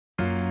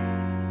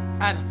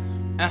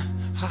Montana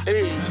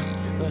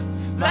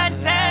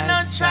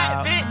on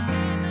track, bitch.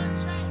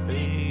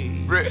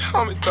 Red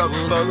homie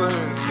thugger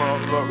in the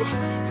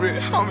motherfucker.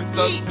 Red homie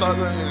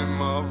thugger in the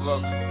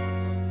motherfucker.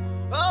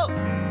 Oh,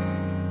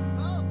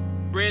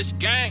 Rich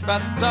gang,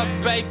 fucked up,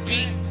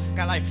 baby.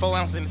 Got like 4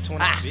 ounces in the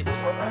 20, bitch.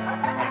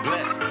 I'm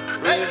black.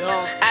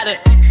 I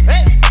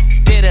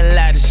did a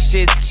lot of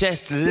shit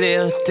just to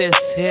live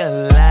this here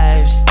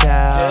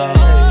lifestyle.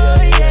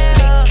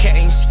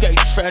 Came straight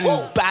from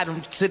the bottom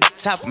to the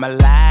top of my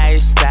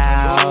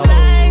lifestyle.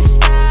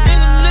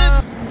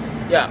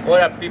 Yeah,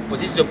 what up people,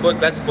 this is your boy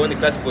CLASSICBOY on the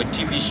CLASSICBOY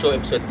TV show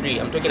episode 3.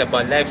 I'm talking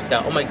about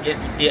lifestyle. All my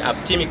guests today are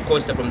Timy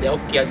Costa from the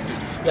Off-Care.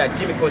 Yeah,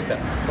 Timy Costa,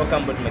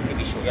 welcome back to my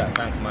TV show. Yeah,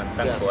 thanks man,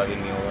 thanks for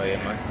having me over here,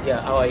 man.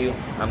 Yeah, how are you?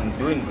 I'm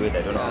doing great,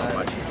 I don't know how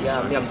much.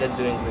 Yeah, me, I'm just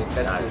doing great.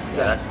 That's good.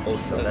 Yeah, that's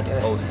awesome,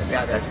 that's awesome.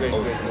 Yeah, that's great,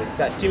 awesome. great.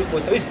 Yeah, Timy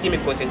Costa, who is Timy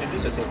Costa?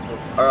 Introduce yourself,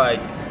 bro.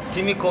 Alright,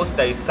 Timy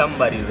Costa is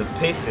somebody, is a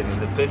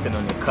person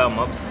on the come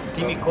up.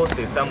 Timy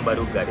Costa is somebody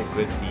who got a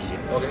great vision.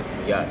 Okay.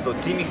 Yeah, so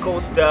Timy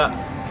Costa,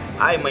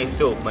 I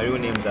myself, my real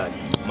names are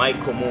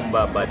Michael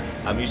Mumba, but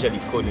I'm usually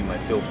calling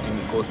myself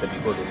Timy Costa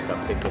because of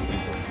some certain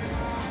reasons.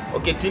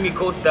 Okay, Timy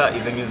Costa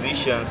is a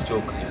musician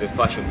stroke, is a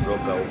fashion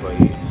broker over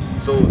here.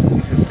 So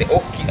this is the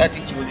off-key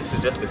attitude, this is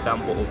just a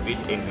sample of it,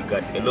 and we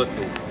got a lot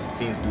of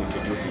things to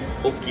introduce it.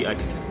 Off-key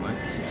attitudes, man.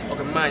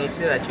 Okay, man, you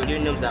say that your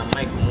real names are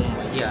Michael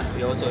Mumba. Yeah,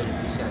 you're also a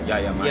musician.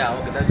 Yeah, man. Yeah,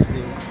 okay, that's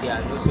good. Yeah,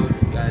 and also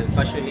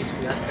fashionist,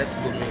 that's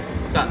good,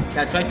 man. So,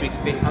 yeah, try to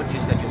explain how do you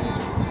start your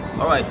music.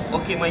 Alright,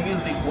 okay, my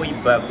music way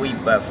back.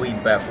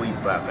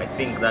 I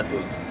think that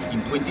was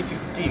in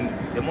 2015,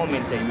 the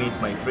moment I met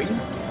my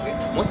friends. Okay.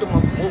 Most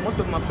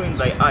of my friends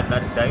I had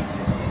that time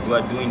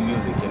were doing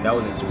music, and I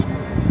wasn't doing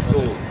music. So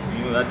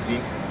you know that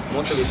thing.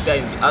 Most of the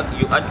time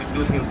you had to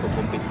do things for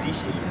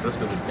competition. Most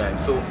of the time,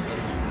 so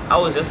I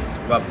was just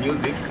rap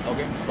music.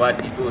 Okay. But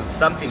it was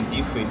something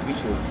different,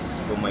 which was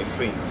for my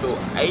friends. So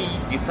I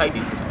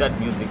decided to start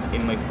music.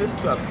 In my first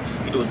track,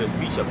 it was a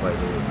feature, by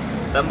the way.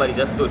 Somebody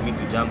just told me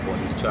to jump on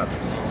his track,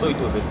 so it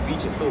was a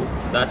feature. So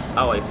that's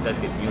how I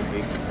started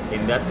music,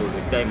 and that was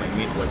the time I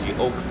met Waji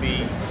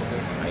Oxy.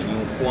 I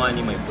knew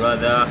Kwani, my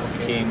brother,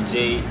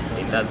 KMJ,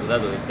 and that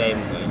was the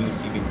time I knew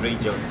even Ray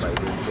Jones by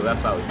then. So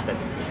that's how I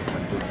started music.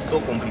 But it was so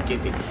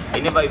complicated. I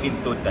never even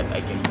thought that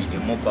I can be a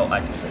mobile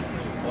artist like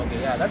this. Okay,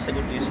 yeah, that's a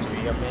good history,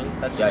 yeah, man.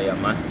 That's Yeah,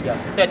 man. Yeah.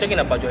 So you're talking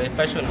about your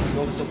fashion, you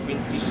also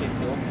print t-shirt,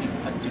 the off-key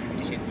attitude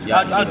t-shirt.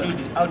 Yeah, How do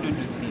you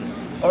do this thing?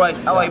 Alright,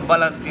 how I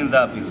balance things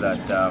up is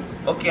that,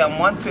 okay, I'm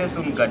one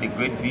person who got a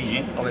great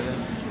vision. Okay.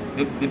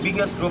 The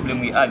biggest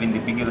problem we have, and the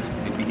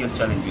biggest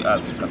challenge we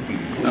have is kapiri.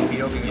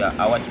 Okay. Yeah,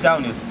 our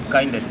town is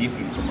kind of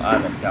different from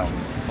other towns.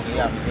 Okay,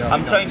 yeah.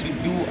 I'm trying to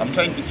kill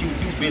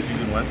 2 bases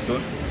in one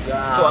stone.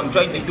 Yeah. So I'm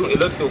trying to do a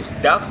lot of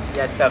stuff.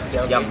 Yeah, stuff,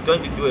 yeah. Okay. Yeah, I'm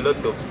trying to do a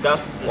lot of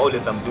stuff.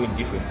 Always I'm doing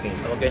different things.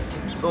 Okay.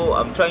 So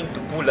I'm trying to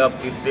pull up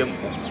this same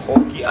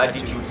off-key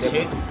attitude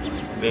shirts.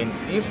 Then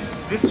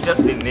this is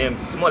just the name.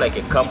 It's more like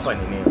a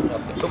company name.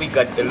 Okay. So we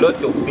got a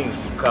lot of things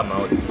to come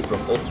out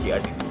from off-key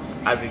attitudes.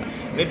 As in,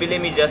 maybe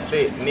let me just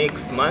say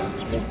next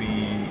month we'll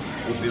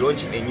be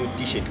launching a new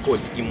t-shirt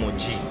called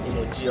Emoji.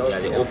 Emoji, okay. Yeah,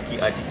 the off-key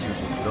attitude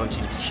will be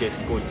launching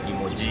t-shirts called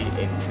Emoji,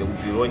 and they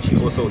will be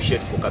launching also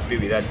shirts for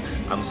kapiri, that's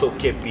I'm so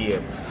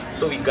KPM.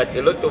 So we got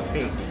a lot of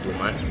things to do,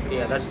 man.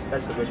 Yeah, that's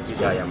a good t-shirt.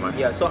 Yeah, man.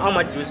 Yeah, so how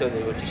much do you sell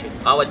your t-shirts?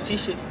 Our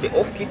t-shirts, the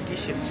off-key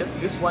t-shirts, just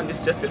this one, this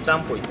is just a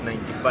sample, it's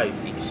 95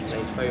 each.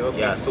 95, okay.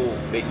 Yeah, so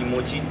the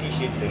emoji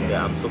t-shirts and the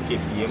I'm so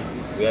KPM,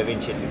 we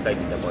haven't yet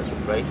decided about the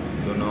price.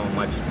 We don't know how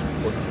much it's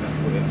costing us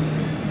for them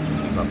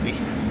to be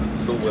published.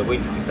 So we're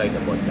going to decide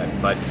about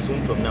that. But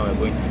soon from now, we're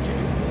going to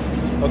introduce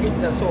them.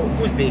 Okay, so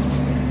who's the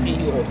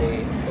CEO of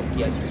the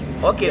off-key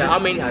attitude? Okay, Yeah, how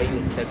many are you?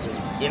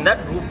 In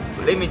that group,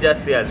 let me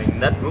just say, as in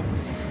that group,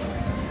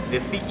 the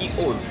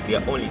CEOs,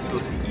 there are only 2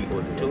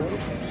 CEOs in the group.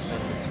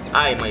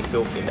 I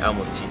myself and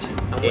Amos Chichi.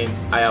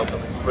 And I have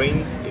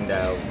friends, and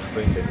I have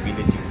friends and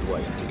relatives who are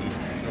into it.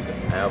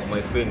 I have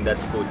my friend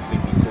that's called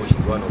Timy Costa,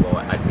 she's one of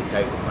our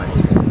advertising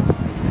managers.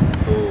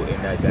 So,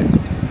 and I got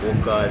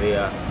Walker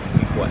there,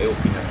 people are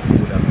helping us to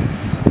put up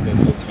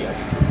this off-key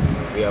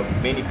attitude. We have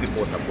many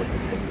people support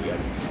this off-key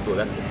attitude, so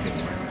that's the thing.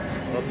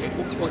 Okay,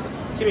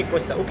 Timy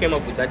Costa, who came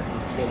up with that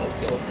name of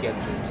the off-key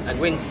attitude? And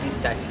when did this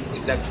start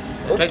exactly?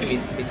 Try to be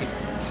specific.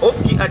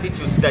 Off-key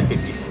attitude started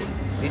this year.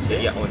 This year?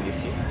 Yeah, on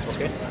this year.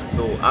 Okay.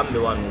 So I'm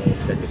the one who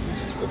started with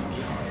this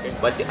off-key. Okay.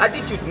 But the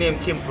attitude name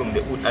came from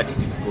the Wood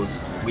Attitudes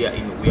because we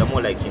are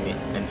more like in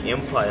an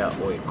empire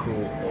or a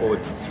crew called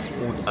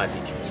Wood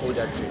Attitudes. Wood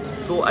Attitude.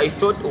 So I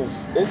thought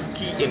of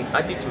off-key and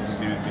attitude will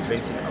be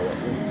representing our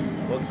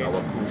Wood, Okay.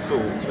 our crew. So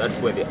that's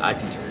where the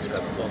attitudes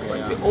come from. Okay, But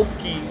yeah. the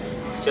off-key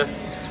is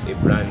just a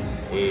brand,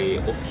 a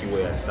off-key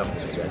wear,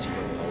 something like that. You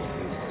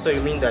know, So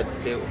you mean that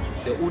the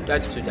wood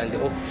attitude and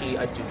the off-key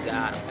attitude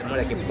are more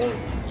like a bond?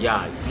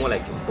 yeah, it's more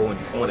like a bond.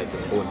 It's more like a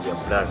bond. We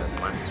are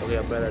brothers, man.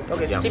 Okay, brothers.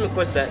 Okay, Yeah. Timy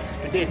Costa,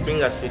 today it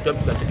brings us to the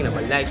topic we're talking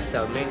about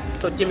lifestyle, man.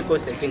 So Timy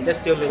Costa, can you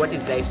just tell me what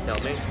is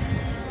lifestyle, man?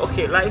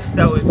 Okay,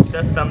 lifestyle is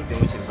just something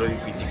which is very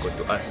critical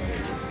to us.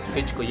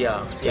 Critical,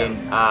 yeah.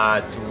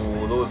 And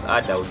to those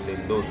adults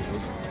and those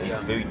youth,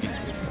 it's very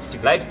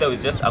different. Lifestyle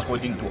is just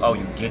according to how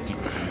you get it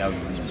and how you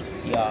live.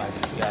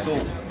 Yeah.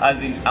 So, as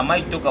in, I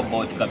might talk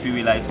about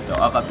kapiri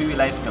lifestyle. Our kapiri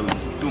lifestyle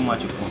is too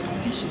much of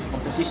competition.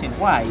 Competition?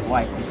 Why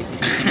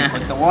competition?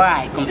 Because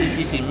why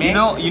competition,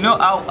 man? You know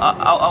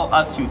how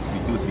us youths we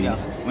do things.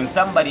 When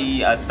somebody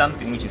has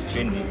something which is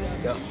trending,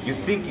 you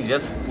think you're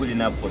just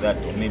pulling up for that,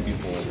 or maybe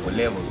for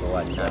levels or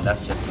what. And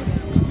that's just not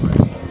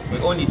it. We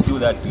only do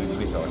that to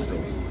impress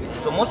ourselves.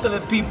 So most of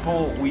the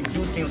people, we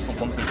do things for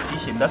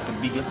competition. That's the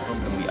biggest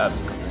problem we have.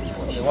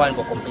 The one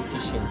for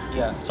competition,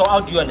 yeah. So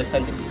how do you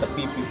understand the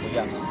kapiri people,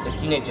 the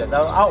teenagers?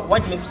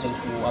 What makes them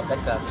to have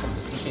that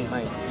competition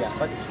mind? Yeah.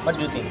 What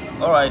do you think?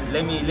 All right,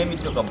 let me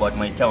talk about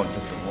my town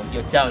first of all.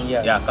 Your town,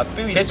 yeah. Yeah,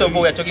 kapiri. First of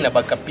all, we're talking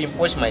about kapiri.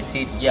 Watch my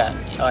city, yeah.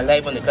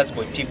 Live on the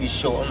CLASSICBOY TV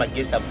show. All my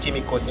guests have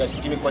Timy Costa.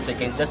 Timy Costa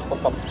can just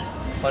pop up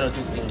one or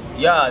two things.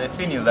 Yeah, the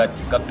thing is that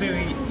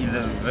kapiri is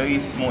a very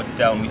small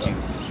town which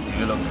is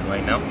developing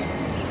right now.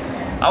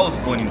 I was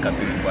born in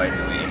kapiri, by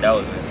the way, and I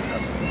was raised in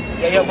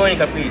kapiri. Yeah, you're born in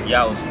kapiri.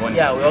 Yeah, I was born.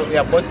 Yeah, we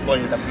are both born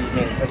in kapiri,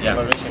 man. That's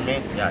collaboration,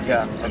 man.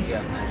 Yeah.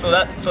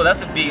 So that's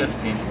the biggest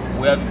thing.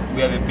 We have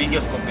the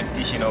biggest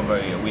competition over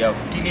here. We have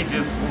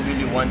teenagers who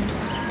really want to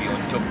be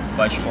on top of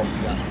fashion.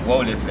 We're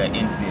always in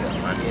there,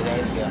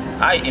 man. Yeah.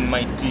 I in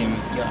my team,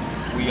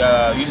 we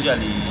are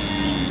usually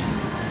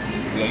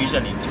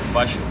into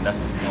fashion. That's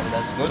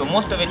good. So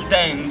most of the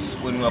times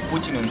when we are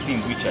putting on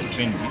things which are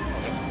trendy,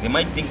 they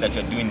might think that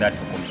you're doing that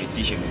for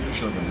competition or to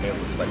show them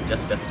levels, but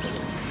that's just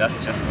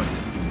not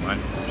the thing, man.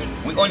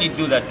 We only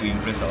do that to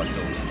impress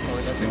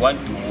ourselves. We want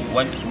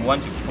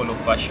to follow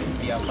fashion.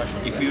 Yeah,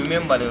 fashion. If you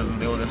remember,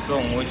 there was a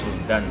song which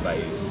was done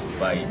by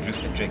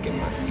Drifter Trek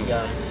and Mac2.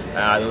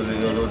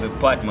 There was a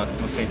part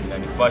Mac2 said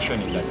and the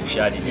fashion in that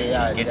shadi.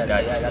 Get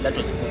that. Yeah, that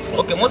was good.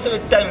 Okay, most of the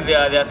times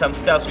there are some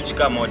stuff which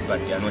come out, but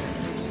they are not.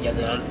 Yeah,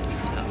 they are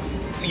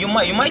not. You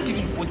might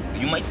even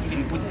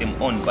put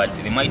them on, but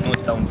they might not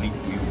sound lit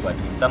to you. But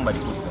when somebody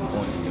puts them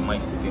on, they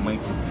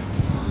might.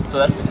 So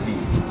that's the thing.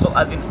 So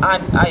as in,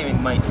 I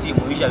and my team,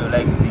 we usually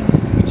like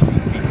things which we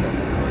fit us.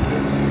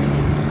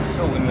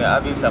 So when we're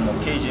having some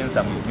occasions,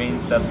 some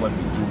events, that's what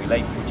we do. We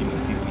like putting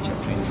on things which are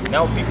trendy.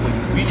 Now people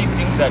really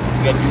think that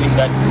we are doing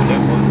that for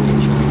levels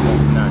and showing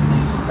off. Nah,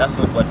 that's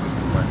not what we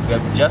do, man. We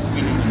are just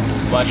feeling into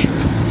fashion.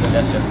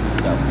 That's just the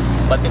stuff.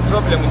 But the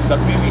problem is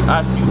that we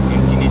as youth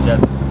and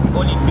teenagers, we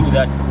only do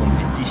that for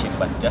competition,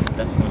 but just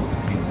that's not the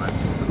thing, man.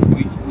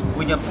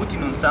 When you're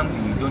putting on something,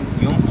 you don't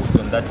put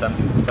on that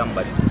something for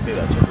somebody to say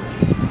that you're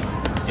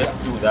doing. Just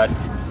do that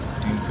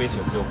to impress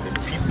yourself, and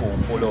people will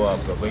follow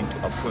up. They're going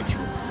to approach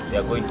you. They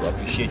are going to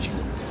appreciate you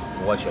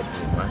for what you're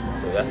doing,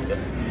 man. So that's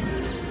just the thing.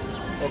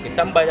 Okay,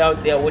 somebody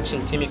out there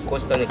watching Timy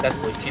Costa on the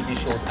CLASSICBOY TV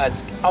show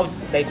ask how's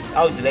the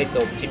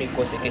lifestyle of Timy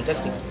Costa? You can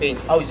just explain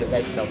how is your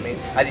lifestyle, man?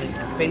 As in,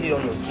 depending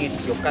on your seat,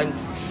 your country,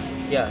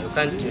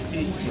 your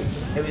seat,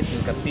 everything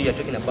kapiri you're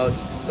talking about.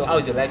 So how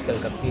is your lifestyle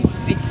kapiri?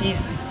 Is it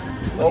easy?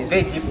 It's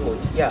very difficult.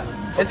 Yeah.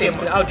 Let's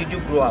explain how did you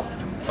grow up?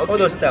 All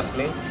those stuff,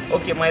 man.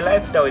 Okay, my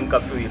lifestyle in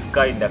kapiri is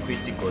kinda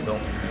critical, though.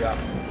 Yeah.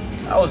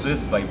 I was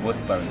raised by both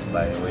parents,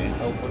 by the way,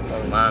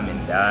 mom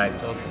and dad.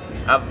 Okay.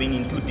 I've been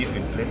in 2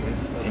 different places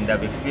and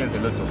I've experienced a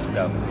lot of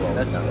stuff.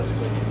 That's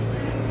good.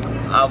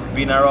 I've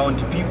been around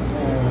people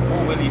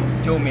who really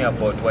tell me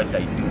about what I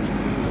do,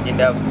 and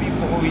I have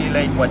people who really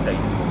like what I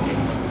do. Okay?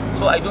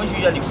 So I don't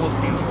usually force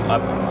things to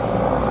happen.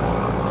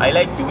 I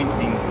like doing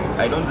things.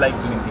 I don't like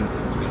doing things to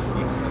impress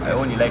people. I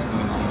only like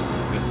doing things to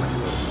impress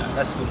myself.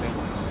 That's good, man.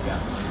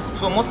 Yeah.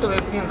 So most of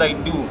the things I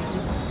do,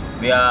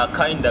 they are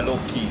kinda low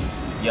key.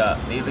 Yeah,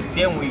 there's a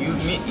term we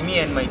use, me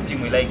and my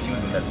team, we like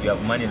using that. We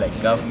have money like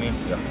government,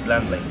 we have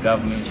plans like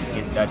government, you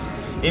get that.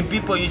 And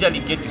people usually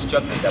get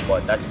distracted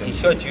about that. In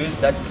short, you use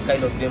that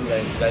kind of term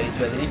like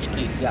you're a rich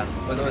kid,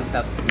 all those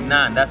stuff.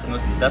 Nah, that's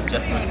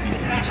just not being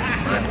a rich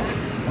kid,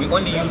 man. We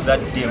only use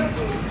that term.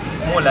 It's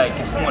more like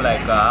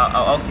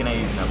how can I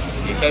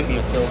even describing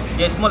yourself?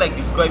 Yeah, it's more like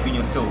describing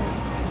yourself.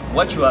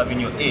 What you have in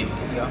your head.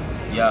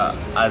 Yeah,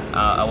 as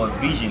our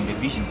vision, the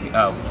vision we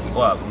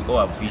all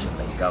have vision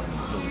like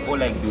government. So we all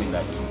like doing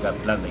that. We got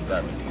plans like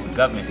government.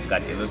 Government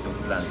got a lot of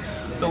plans.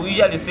 So we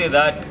usually say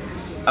that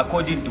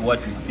according to what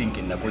we think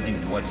and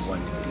according to what we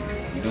want to do.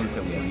 We don't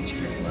say we are rich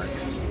kids, man.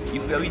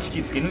 If we are rich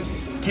kids,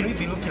 can we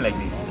be looking like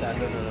this?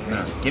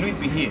 No. Can we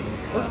be here?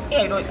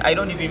 Yeah, I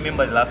don't even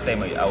remember the last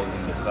time I was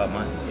in the car,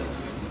 man.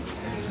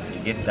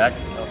 You get that?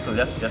 So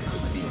that's just the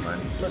thing, man.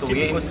 So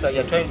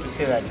you're trying to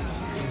say that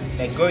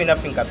like growing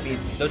up in kapiri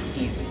is not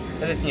easy.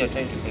 That's the thing you're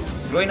trying to say.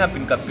 Growing up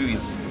in kapiri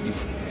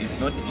is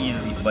not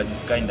easy, but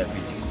it's kind of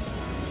critical.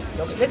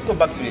 Okay, let's go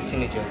back to the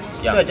teenagers.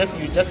 Yeah. So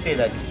you just say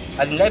that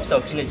as in lifestyle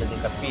of teenagers in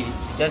kapiri,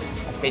 it's just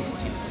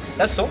competitive.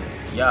 That's so?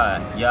 Yeah.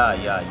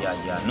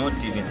 Not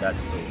even that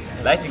so.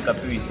 Life in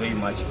kapiri is very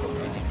much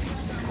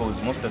competitive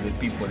because most of the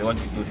people, they want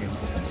to do things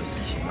for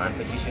competition, man.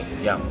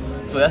 Yeah.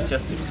 So that's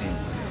just the thing.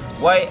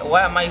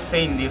 Why am I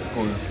saying this?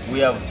 Because we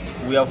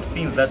have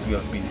things that we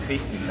have been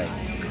facing, like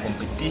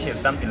competition,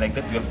 something like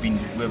that. We have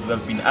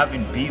been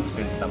having beefs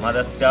and some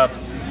other stuff,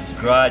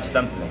 grudge,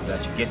 something like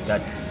that. You get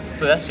that?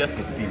 So that's just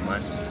the thing,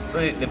 man. So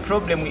the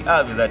problem we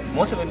have is that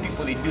most of the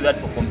people, they do that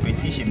for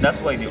competition. That's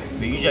why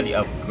they usually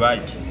have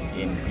grudge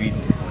and greed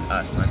on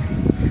us, man.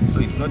 So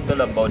it's not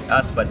all about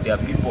us, but there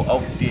are people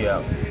out there,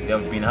 they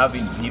have been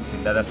having gifts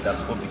and other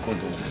stuff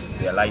because of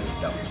their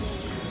lifestyle.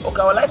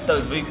 Okay, our lifestyle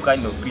is very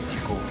kind of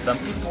critical. Some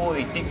people,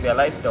 they take their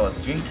lifestyle as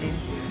drinking.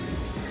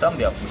 Some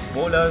they are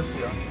footballers.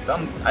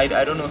 Some I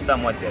don't know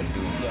some what they are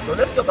doing. So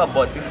let's talk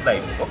about this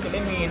life. Okay,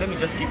 let me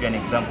just give you an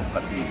example of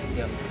kapiri.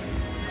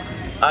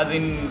 As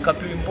in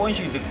kapiri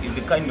Mponshi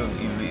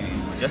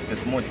is just a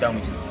small town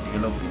which is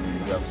developing.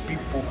 We have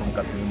people from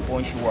kapiri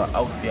Mponshi who are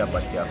out there,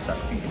 but they have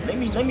succeeded.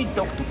 Let me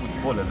talk to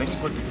footballers. Let me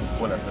go to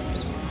footballers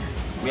first.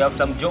 We have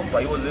some jumper.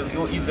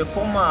 He's a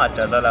former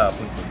Tazara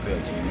football player.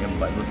 You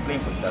remember, he was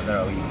playing for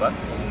Tazara way back,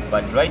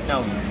 but right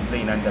now he's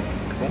playing under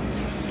Pico,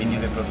 and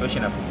he's a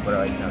professional footballer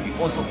right now. He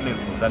also plays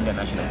for Zambia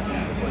national team.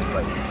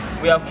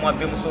 We have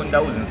Mwape Musonda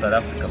who's in South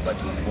Africa, but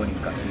he was born in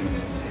Kapiri.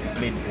 He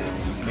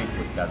played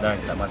for Tazara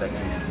and some other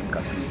teams in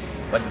Kapiri,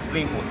 but he's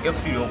playing for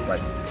FC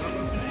Leopards.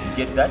 You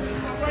get that?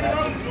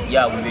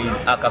 Yeah, with his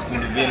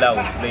Akakuluvela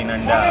was playing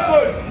under.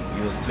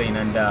 He was playing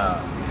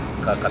under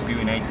Kapiri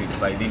United.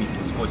 By then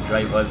it was called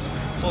Drivers.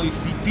 So you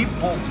see,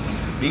 people,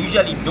 they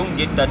usually don't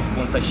get that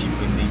sponsorship,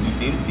 and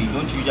they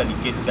don't usually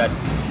get that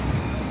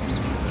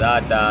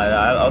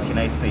how can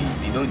I say,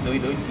 they don't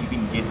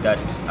even get that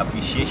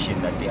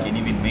appreciation that they can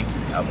even make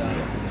it out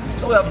there.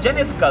 So we have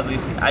Janis Kazi.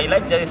 I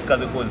like Janis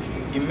Kazi because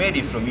he made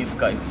it from his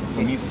city,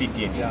 and he still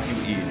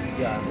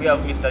is. We have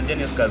Mr.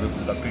 Janis Kazi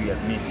who Kapiri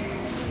has made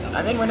it.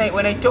 And then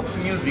when I talk to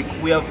music,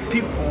 we have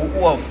people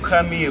who have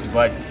come here,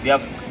 but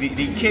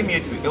they came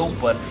here to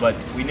help us, but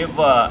we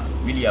never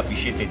really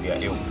appreciated their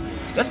help.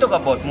 Let's talk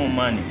about More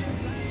Money.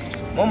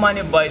 More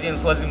Money, by then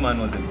Swaziman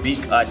was a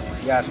big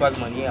artist. Yeah,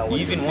 Swaziman, yeah.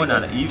 He even won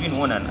an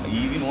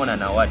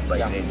award by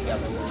then.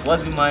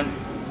 Swaziman,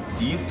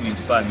 he used to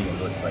inspire me a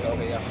lot by then.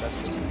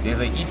 There's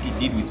a hit he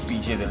did with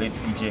PJ, the late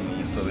PJ, and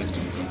he saw rest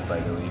in peace, by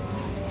the way.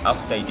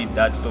 After he did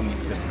that song,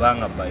 it's a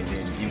banger by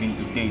then. Even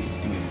today, it's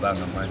still a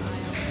banger, man.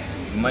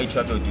 You might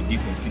travel to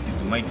different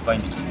cities, you might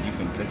find it in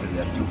different places,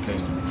 they are still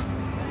playing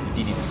it.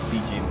 He did it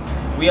with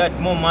PJ. We had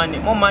More Money.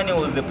 More Money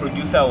was the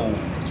producer of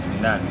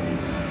Nan.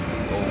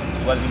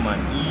 Swaziman.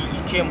 He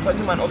came,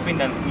 Swaziman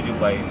opened a studio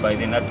by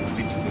then at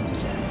City.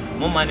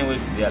 More Money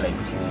worked there like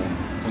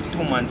for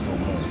 2 months or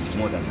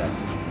more than that.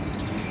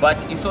 But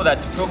he saw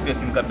that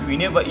progress in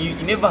Kapiri.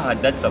 He never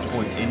had that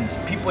support, and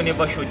people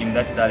never showed him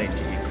that talent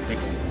he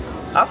expected.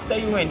 After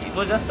he went, it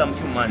was just some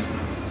few months,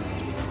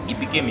 he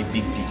became a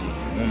big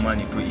DJ. More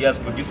Money. He has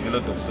produced a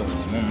lot of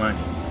songs. More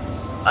Money.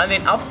 And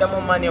then after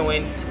More Money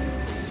went,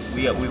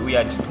 we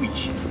had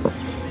Twitch.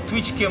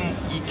 Twitch came.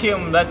 He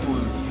came. That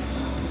was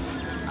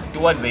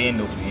towards the end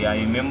of the year.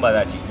 I remember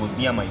that it was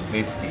near my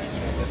birthday.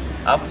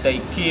 After he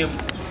came,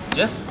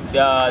 just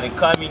the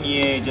coming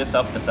year, just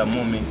after some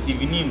moments,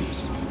 even him,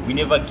 we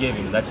never gave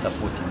him that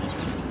support he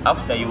needed.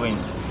 After he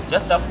went,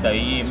 just after a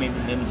year, maybe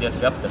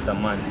just after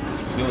some months,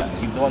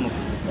 he's the one who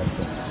produced that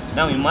song.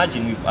 Now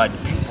imagine we've had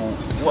people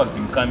who have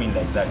been coming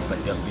like that,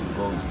 but they have been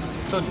going.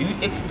 So do you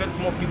expect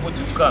more people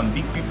to come,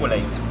 big people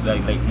like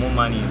More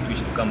Money and Twitch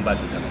to come back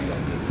to Kapiri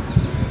again?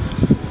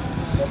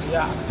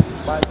 Yeah,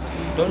 but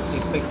don't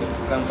expect them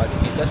to come, but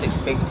you just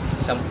expect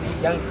some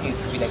young kids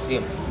to be like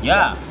them.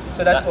 Yeah.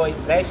 So that's why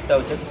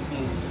lifestyle just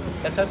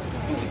has to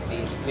do with the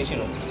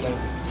inspiration of young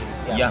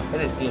kids. Yeah.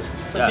 That's the thing.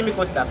 So Timy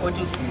Costa,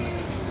 according to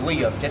the way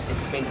you have just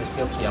explained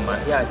yourself, the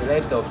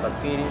lifestyle of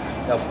Kapiri,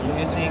 of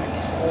music,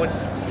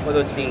 sports, all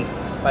those things.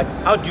 But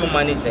how do you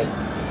manage that?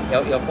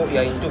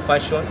 You're into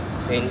fashion,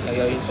 then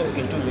you're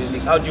into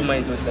music. How do you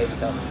manage those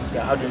lifestyle?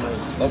 Yeah, how do you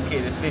manage? Okay,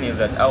 the thing is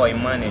that how I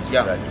manage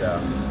that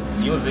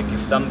music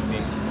is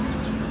something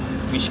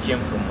which came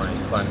from my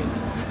family.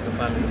 Your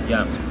family?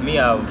 Yeah, me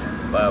I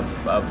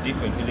have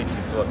different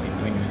relatives who have been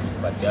doing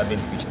music, but they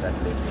haven't reached that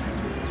level.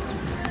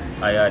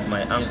 I had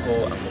my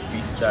uncle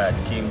Pista, I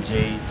had Kim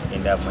J,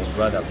 and I have my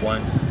brother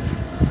Juan.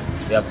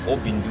 They have all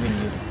been doing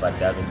music, but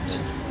they haven't made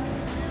it.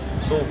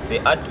 So they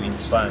had to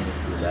inspire me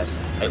through that.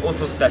 I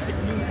also started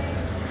music,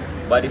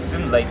 but it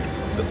seems like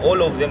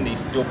all of them, they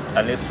stopped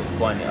unless from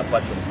Juan.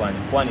 Apart from Juan,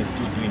 Juan is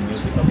still doing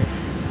music.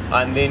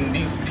 And then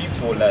these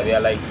people, they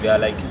are like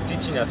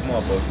teaching us more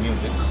about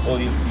music. All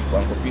these people,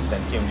 Uncle Pista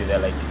and Kim J, they are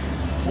like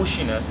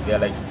pushing us. They are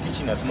like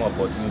teaching us more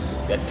about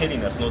music. They are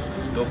telling us not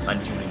to stop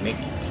until we make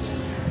it.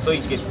 So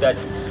you get that.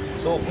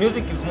 So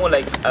music is more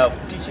like I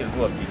have teachers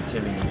who have been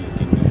telling me you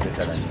can do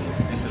better than this.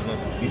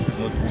 This is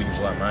not who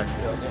you are, man.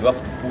 You have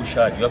to push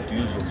hard. You have to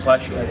use your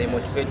passion. Yeah, they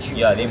motivate you.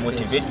 Yeah, they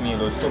motivate me a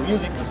lot. So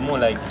music is more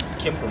like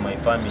came from my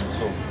family.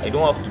 So I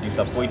don't have to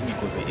disappoint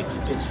because I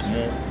expect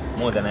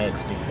more than I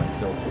expect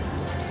myself.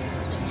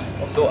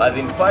 So as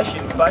in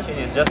fashion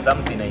is just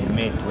something I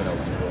made when I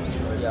was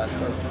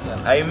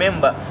growing. I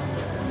remember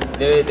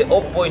the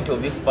whole point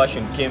of this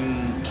fashion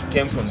came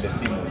from the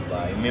theme of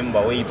I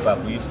remember way back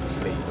we used to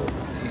slay.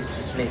 You used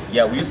to slay?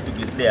 Yeah, we used to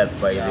be slayers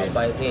by then.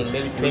 By then,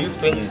 maybe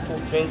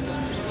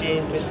 2022.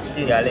 2015,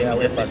 2016. Yeah, let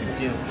me just say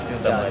 15, 16,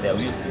 somewhere there.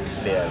 We used to be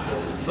slayers.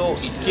 So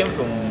it came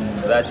from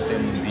that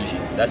same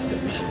vision. That's the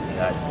vision we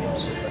had.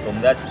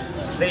 From that,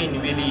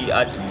 slaying really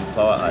had to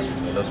empower us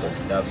in a lot of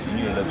stuff. We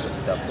knew a lot of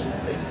stuff from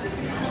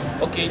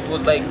slaying. Okay, it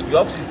was like you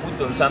have to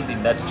put on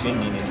something that's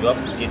trending and you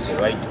have to get the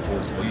right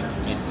pose for you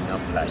to get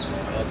enough likes.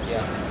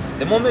 Yeah.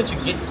 The moment you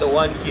get the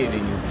 1K,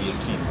 then you'll be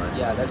a king, man.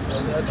 Yeah, that's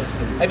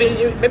good. I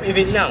mean, maybe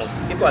even now,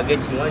 people are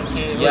getting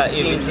 1K. Yeah,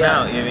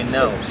 even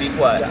now,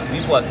 people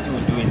are still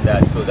doing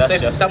that. So that's so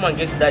just if someone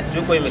gets that,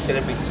 do you call him a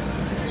celebrity?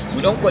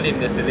 we don't call him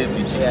the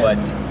celebrity,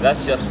 but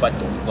that's just part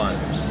of fun.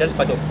 It's just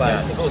part of fun.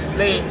 Yeah, so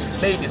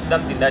slaying is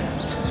something that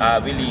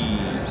really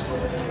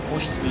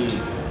pushed me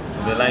to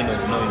the line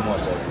of knowing more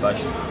about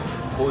fashion.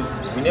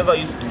 Because we never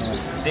used to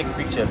take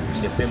pictures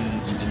in the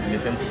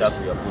same stuff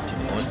we are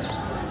putting on.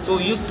 So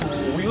we used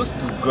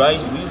to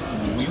grind, we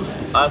used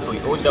to ask or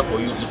order for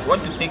you. If you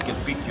want to take a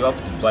pic, you have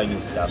to buy new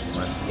stuff,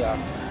 man. Yeah.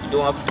 You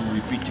don't have to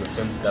repeat your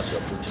same stuff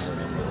you're putting on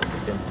the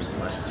same pic,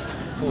 man.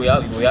 So we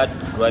had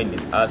to grind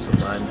and ask,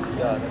 man.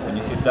 Yeah. When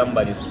you see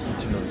somebody's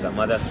putting on some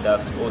other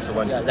stuff, you also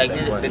want to like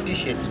the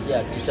t-shirt.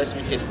 Yeah, it's just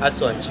written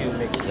ASO until you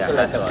make it. Yeah, so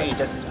like that's you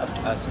just have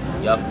to ask.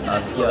 you have to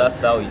ask. So that's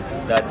how it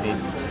started.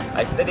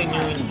 I started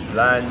knowing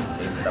brands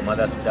and some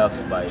other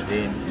stuff by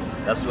then.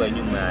 That's why I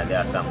knew, man, there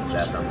are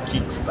some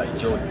kicks by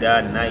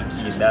Jordan,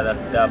 Nike, and other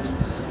stuff.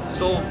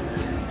 So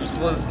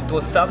it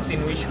was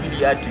something which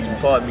really had to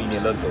empower me in a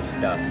lot of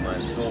stuff, man.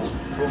 So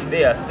from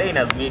there, slaying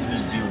has made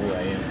me be who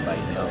I am by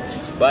now.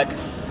 But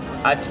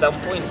at some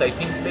points, I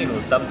think slaying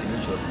was something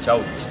which was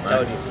childish, man.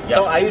 Childish. Yeah.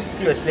 So are you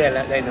still a slayer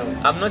right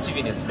now? I'm not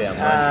even a slayer,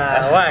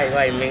 man.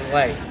 Why, man?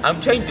 Why?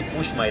 I'm trying to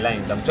push my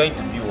lines. I'm trying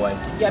to be who I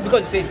am. Yeah,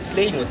 because you said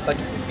slaying was part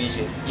of the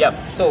vision.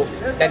 Yeah. So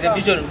there's a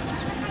vision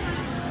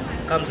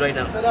comes right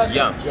now.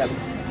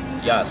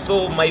 Yeah.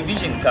 So my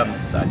vision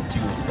comes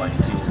until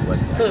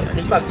So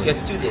in fact, you're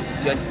still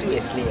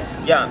a slayer.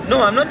 Yeah.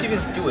 No, I'm not even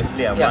still a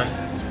slayer, Yeah.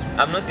 man.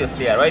 I'm not a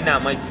slayer. Right now, I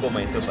might call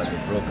myself as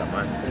a broker,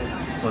 man.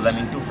 Because I'm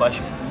into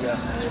fashion. Yeah.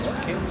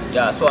 Okay.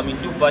 Yeah, so I'm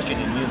into fashion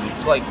and music.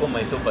 So I call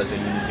myself as a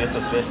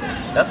universal person.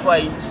 That's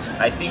why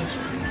I think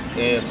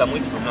some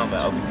weeks from now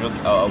I'll be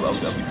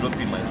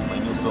dropping my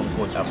new song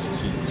called I'm the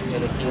King.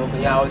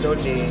 Okay, yeah, although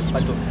the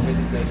part of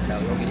music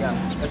lifestyle. Okay,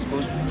 yeah, that's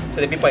good.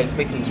 So the people are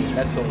expecting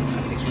that song,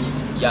 I'm the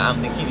King. Yeah,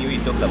 I'm the King. He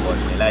really talks about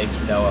my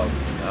lifestyle,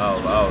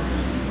 how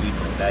we live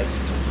my life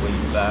since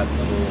way back.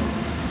 So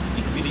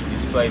it really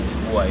describes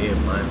who I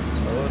am, man.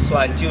 Oh, so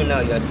until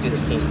now you're still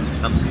the King.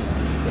 I'm still.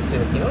 You're still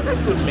the King. Oh,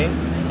 that's good, man.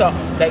 So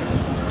like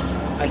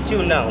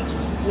until now,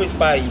 who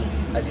inspired you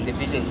as in the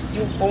vision? Is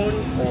still on,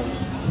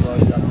 or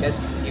you have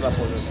just give up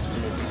on it?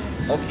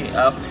 Okay,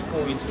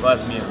 people who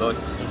inspires me a lot.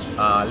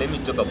 Let me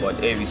talk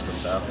about Aries from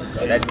South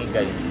Africa. That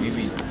nigga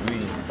really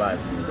inspires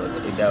me a lot.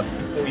 There are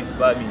people who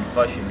inspire me in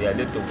fashion. There are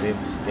a lot of them.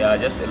 There are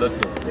just a lot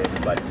of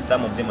them, but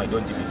some of them I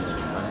don't even know,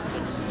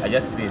 man. I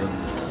just see them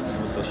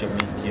through social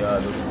media.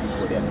 Those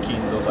people, they are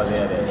kings over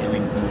there. They are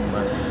doing good,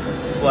 man.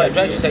 So I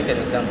try to cite an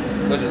example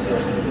because you see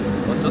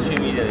on social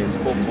media. There's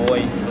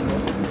Boy.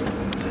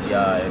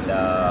 Yeah, and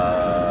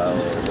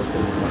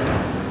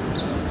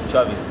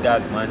Travis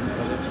Doug, man.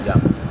 Yeah.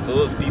 So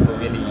those people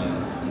really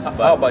inspire.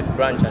 How about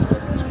Branch and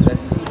does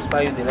he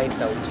inspire you the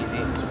lifestyle which is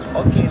in?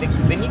 Okay,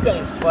 the nigga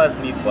inspires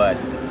me, but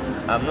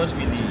I'm not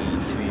really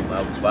into him. I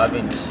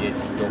haven't yet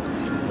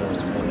stalked him more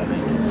than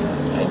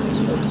I can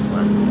stalk him,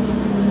 man.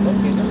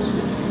 Okay, that's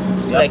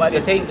good. Yeah, Like but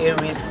you're saying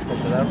Aries from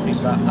South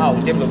Africa. How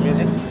in terms of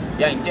music?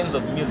 Yeah, in terms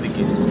of music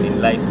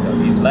and lifestyle.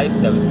 His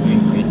lifestyle is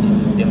doing great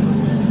in terms of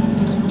music. It's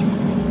still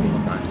doing great,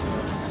 man.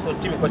 So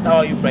Timy Costa, how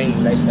are you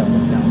planning lifestyle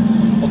from now?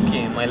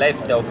 Okay, my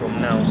lifestyle from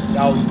now.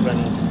 How are you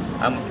planning?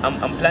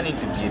 I'm planning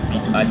to be a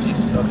big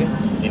artist, Okay.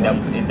 and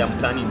I'm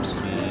planning to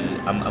be.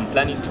 I'm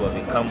planning to have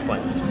a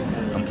company.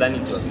 I'm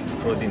planning to have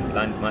a clothing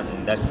brand, man,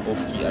 and that's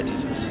Off-Key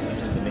Attitudes.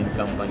 This is the main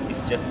company.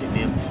 It's just the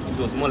name. It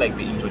was more like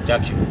the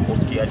introduction of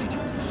Off-Key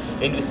Attitudes,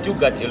 and we still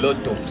got a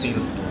lot of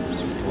things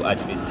to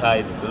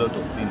advertise, a lot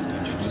of things to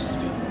introduce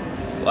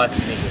to us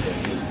teenagers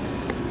and youth.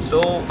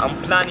 So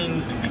I'm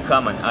planning to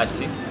become an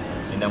artist,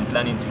 and I'm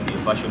planning to be a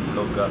fashion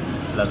blogger.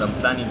 Plus, I'm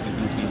planning to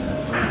do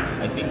business. So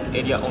I think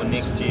earlier on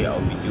next year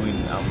I'll be doing.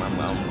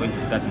 I'm going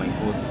to start my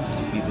course,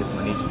 business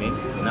management,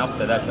 and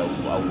after that I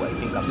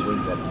think I'm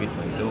going to upgrade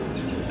myself.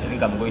 I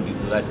think I'm going to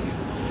do that is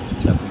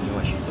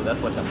entrepreneurship. So that's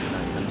what I'm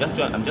planning.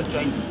 I'm just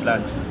trying to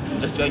plan.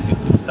 I'm just trying to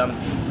do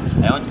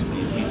something. I want to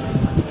be a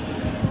businessman.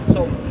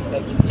 So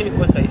like Timy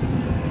Costa, I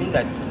think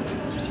that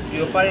to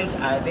your parents,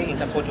 are they in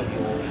support of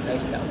your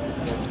lifestyle?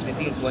 The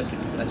things you want to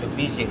do as your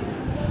vision?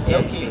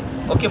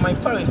 Okay, my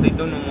parents, they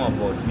don't know more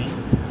about me.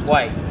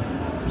 Why?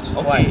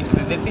 Okay,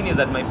 the thing is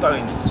that my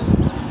parents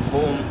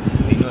home,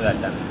 they know that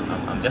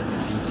I'm just a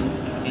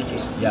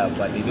DJ. Yeah,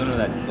 but they don't know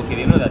that. Okay,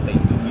 they know that I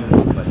do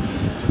music, but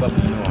they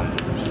probably know I'm a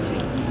DJ.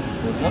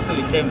 Because most of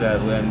the time that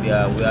when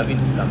we're having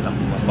some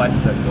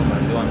parties at home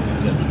and they want to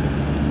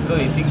DJ, so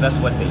they think that's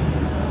what they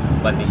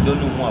do, but they don't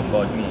know more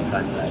about me. I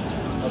can't lie.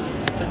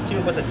 Okay.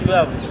 Timy Costa, do you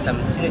have some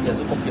teenagers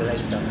who copy your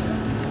lifestyle?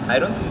 I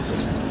don't think so.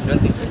 You don't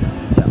think so?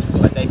 Yeah.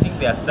 But I think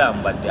there are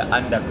some, but they're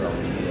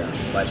underground. Yeah.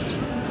 But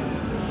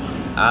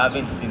I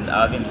haven't seen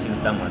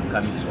someone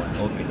coming to an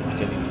open and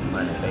telling me,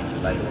 man, I like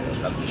your life or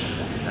something.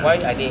 Why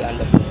are they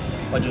underground?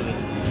 What do you mean?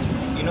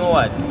 You know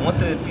what?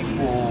 Most of the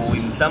people,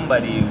 when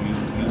somebody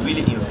you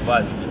really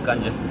inspires, you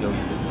can't just tell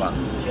you the fact.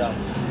 Yeah.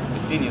 The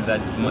thing is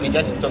that When you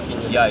just stalking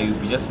you. yeah, you'll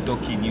be just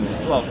stalking you.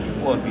 So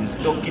people have been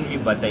stalking me,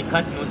 but I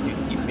can't notice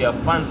if they are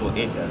fans or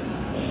haters.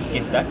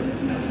 Get that?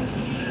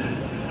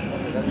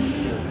 That's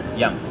true.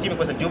 Yeah. Timy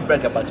Costa, do you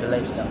brag about your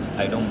lifestyle?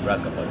 I don't brag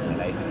about my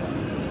lifestyle.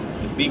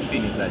 The big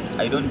thing is that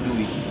I don't do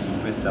it to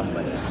impress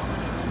somebody.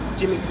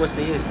 Timy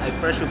Costa, yes, I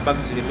first you back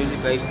to the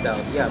music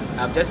lifestyle. Yeah,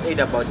 I've just heard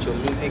about your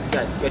music.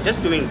 Yeah, you're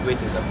just doing great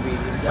in the field.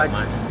 Yeah, But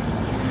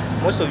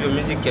man. most of your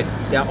music,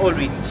 they are all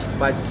rich.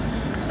 But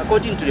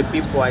according to the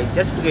people, I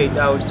just figured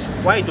out,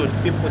 why don't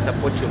people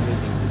support your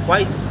music? Why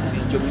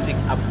isn't your music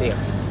up there?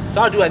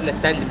 So how do you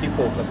understand the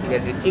people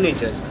as a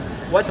teenager?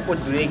 What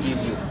support do they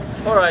give you?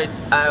 Alright,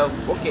 I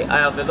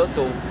have a lot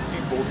of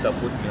people who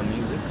support my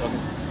music.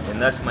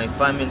 And that's my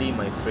family,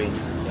 my friends.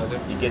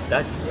 You get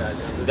that?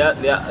 Yeah.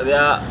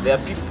 There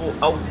are people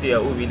out there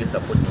who really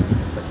support me,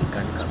 but they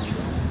can't come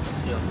show.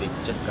 Yeah. They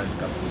just can't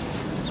come.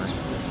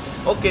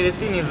 Okay, the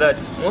thing is that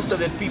most of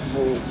the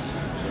people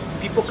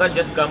can't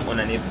just come on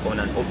an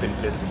open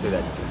place to say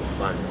that it's a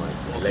fan or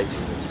I like you.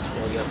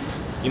 Yeah.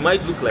 You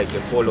might look like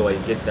a follower, you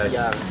get that?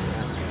 Yeah.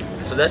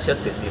 So that's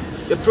just the thing.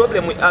 The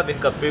problem we have in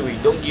Kapiri, we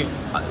don't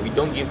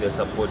give the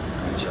support to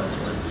features.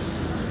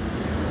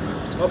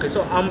 Okay,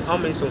 so how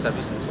many songs have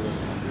you sung?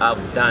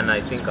 I've done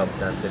 7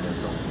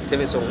 songs.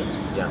 7 songs?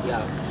 Yeah.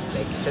 Yeah.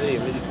 Like you started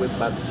your music way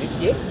back this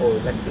year or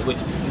last year?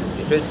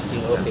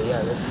 2016. Okay,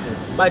 yeah, that's good.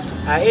 But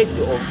I heard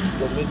of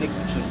your music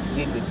which you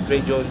did with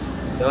Dre Jones,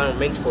 the one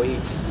meant for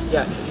it.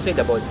 Yeah, you said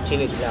about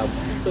teenage love.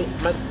 So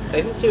I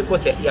think Timy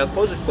Costa, you are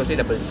also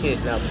concerned about the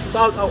teenage love. So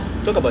I'll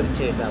talk about the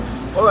teenage love.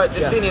 Alright,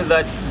 the thing is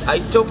that I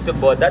talked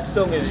about that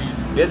song is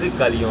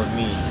basically on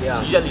me.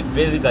 Yeah. It usually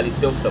basically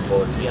talks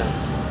about me. Yeah.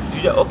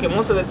 Okay,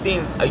 most of the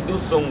things I do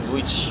songs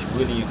which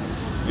really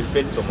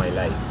reflects on my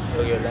life.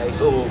 Your life.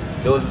 So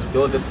there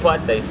was a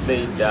part I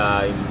said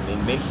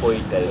in Main For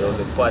It, there was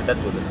a part that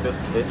was the first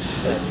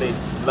verse. I said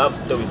love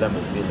stories I'm a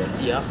villain.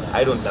 Yeah.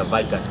 I got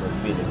no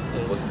feeling.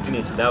 Because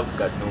teenage love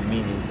got no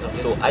meaning.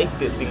 So I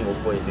stay single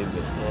for a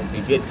living.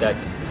 You get that?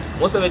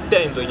 Most of the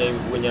times when you're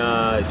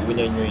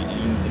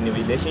in a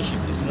relationship,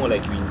 it's more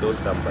like you endorse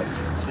somebody.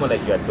 It's more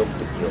like you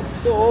adopt a girl.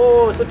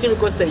 So Timy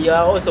Costa, you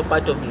are also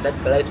part of that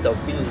lifestyle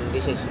of being in a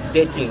relationship,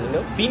 dating, you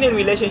know? Being in a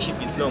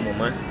relationship, it's normal,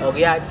 man.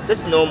 Okay, yeah, it's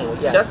just normal.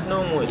 Yeah. It's just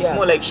normal. It's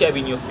more like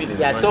sharing your feelings.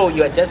 Yeah, man. so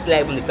you are just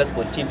live on the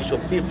Classical TV show.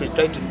 Be free,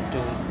 try to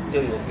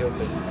tell your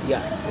girlfriend.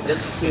 Yeah,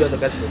 just see on the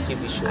Classical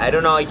TV show. I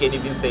don't know how I can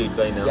even say it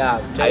right now.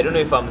 Yeah, I don't know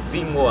if I'm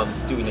single or I'm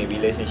still in a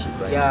relationship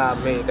right yeah,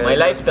 now. man. My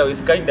lifestyle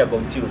is kind of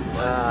confused.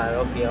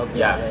 Okay.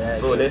 Yeah,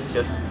 so let's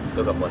just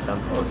talk about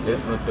something else.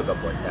 Let's not talk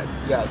about that.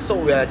 Yeah, so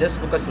we are just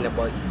focusing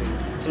about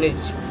the teenage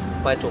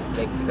part of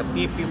like the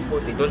people,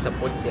 they don't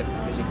support their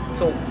music.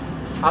 So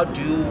how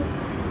do you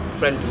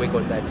plan to work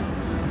on that?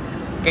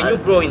 Can you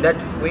grow in that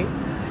way?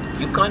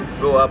 You can't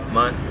grow up,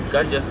 man. You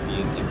can't just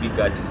be a big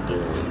artist or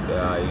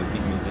a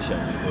big musician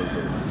because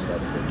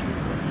of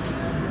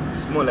success.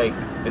 It's more like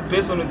the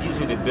person who gives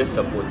you the best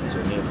support is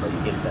your neighbor.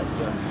 You get that?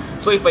 Yeah.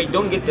 So if I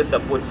don't get the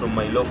support from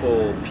my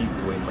local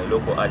people and my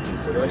local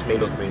artists or my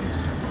fellow friends,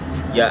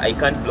 yeah, I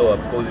can't blow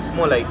up because it's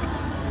more like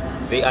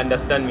they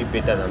understand me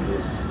better than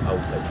those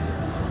outside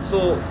here.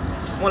 So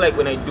it's more like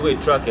when I do a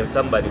track and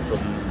somebody from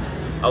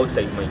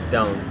outside my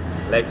town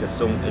likes a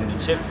song and he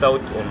checks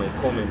out on my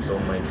comments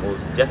on my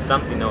posts, just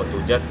something out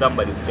or just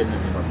somebody's telling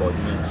him about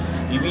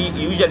me, he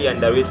usually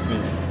underrates me.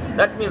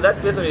 That means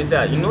that person is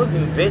he knows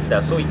him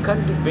better, so he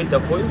can't do better.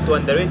 For him to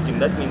underrate him,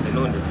 that means he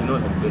knows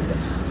him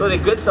better. So the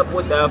great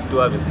support I have to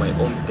have is my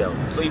hometown.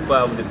 So if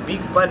I have the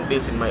big fan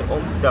base in my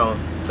hometown,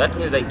 that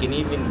means I can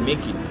even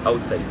make it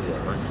outside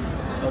there, man.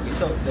 Okay,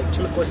 so like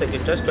Timy Costa, I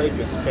can just try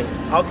to explain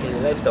how can the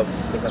lives of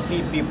the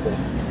people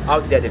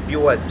out there, the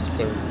viewers,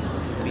 can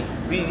be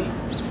really